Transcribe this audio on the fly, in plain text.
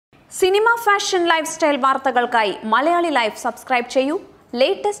Cinema fashion lifestyle വാർത്തകൾക്കായി Malayali life subscribe ചെയ്യൂ.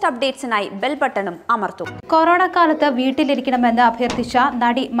 Latest അപ്ഡേറ്റ്സിനായി bell ബട്ടണും അമർത്തൂ. കൊറോണ കാലത്ത് വീട്ടിലിരിക്കണമെന്ന് അഭ്യർത്ഥിച്ച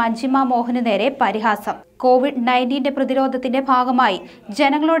നടി മഞ്ജിമ മോഹന് നേരെ പരിഹാസം. കോവിഡ്-19 പ്രതിരോധത്തിന്റെ ഭാഗമായി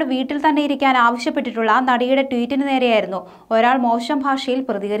ജനങ്ങളോട് വീട്ടിൽ തന്നെ ഇരിക്കാൻ ആവശ്യപ്പെട്ടിട്ടുള്ള നടിയുടെ ട്വീറ്റിന് നേരെയായിരുന്നു ഒരാൾ മോശം ഭാഷയിൽ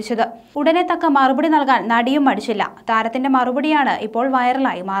പ്രതികരിച്ചത്. ഉടനെ തക്ക മറുപടി നൽകാൻ നടിയും മടിച്ചില്ല. താരത്തിന്റെ മറുപടിയാണ് ഇപ്പോൾ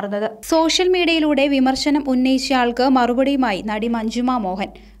വൈറലായി മാറുന്നത്. സോഷ്യൽ മീഡിയയിലൂടെ വിമർശനം ഉന്നയിച്ചയാൾക്ക് മറുപടിയുമായി നടി മഞ്ജിമ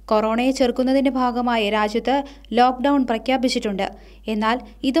മോഹൻ. കൊറോണയെ ചെറുക്കുന്നതിന്റെ ഭാഗമായി രാജ്യത്ത് ലോക്ക്ഡൌൺ പ്രഖ്യാപിച്ചിട്ടുണ്ട്. എന്നാൽ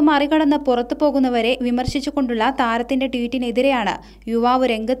ഇത് മറികടന്ന് പുറത്തു പോകുന്നവരെ വിമർശിച്ചുകൊണ്ടുള്ള താരത്തിന്റെ ട്വീറ്റിനെതിരെയാണ് യുവാവ്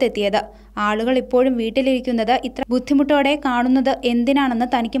രംഗത്തെത്തിയത്. ആളുകൾ ഇപ്പോഴും വീട്ടിലിരിക്കുന്നത് ഇത്ര ബുദ്ധിമുട്ടോടെ കാണുന്നത് എന്തിനാണെന്ന്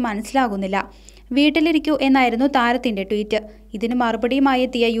തനിക്ക് മനസ്സിലാകുന്നില്ല. വീട്ടിലിരിക്കൂ എന്നായിരുന്നു താരത്തിന്റെ ട്വീറ്റ്. ഇതിന് മറുപടിയുമായി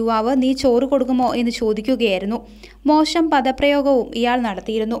എത്തിയ യുവാവ് നീ ചോറ് കൊടുക്കുമോ എന്ന് ചോദിക്കുകയായിരുന്നു. മോശം പദപ്രയോഗവും ഇയാൾ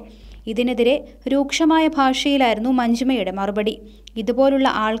നടത്തിയിരുന്നു. ഇതിനെതിരെ രൂക്ഷമായ ഭാഷയിലായിരുന്നു മഞ്ജിമയുടെ മറുപടി. ഇതുപോലുള്ള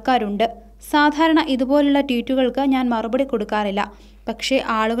ആൾക്കാരുണ്ട്. സാധാരണ ഇതുപോലുള്ള ട്വീറ്റുകൾക്ക് ഞാൻ മറുപടി കൊടുക്കാറില്ല. പക്ഷേ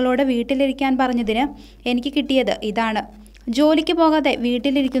ആളുകളോട് വീട്ടിലിരിക്കാൻ പറഞ്ഞതിന് എനിക്ക് കിട്ടിയത് ഇതാണ്. ജോലിക്ക് പോകാതെ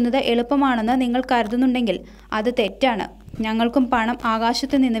വീട്ടിലിരിക്കുന്നത് എളുപ്പമാണെന്ന് നിങ്ങൾ കരുതുന്നുണ്ടെങ്കിൽ അത് തെറ്റാണ്. ഞങ്ങൾക്കും പണം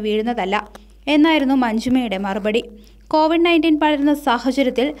ആകാശത്തു നിന്ന് വീഴുന്നതല്ല എന്നായിരുന്നു മഞ്ജിമയുടെ മറുപടി. കോവിഡ്-19 പടരുന്ന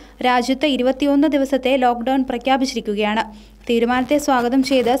സാഹചര്യത്തിൽ രാജ്യത്ത് 21 ദിവസത്തെ ലോക്ക്ഡൌൺ പ്രഖ്യാപിച്ചിരിക്കുകയാണ്. തീരുമാനത്തെ സ്വാഗതം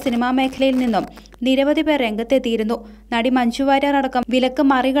ചെയ്ത് സിനിമാ മേഖലയിൽ നിന്നും നിരവധി പേർ രംഗത്തെത്തിയിരുന്നു. നടി മഞ്ജു വാര്യർ അടക്കം വിലക്ക്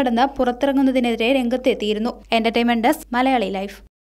മറികടന്ന് പുറത്തിറങ്ങുന്നതിനെതിരെ രംഗത്തെത്തിയിരുന്നു. Entertainment desk, Malayali life.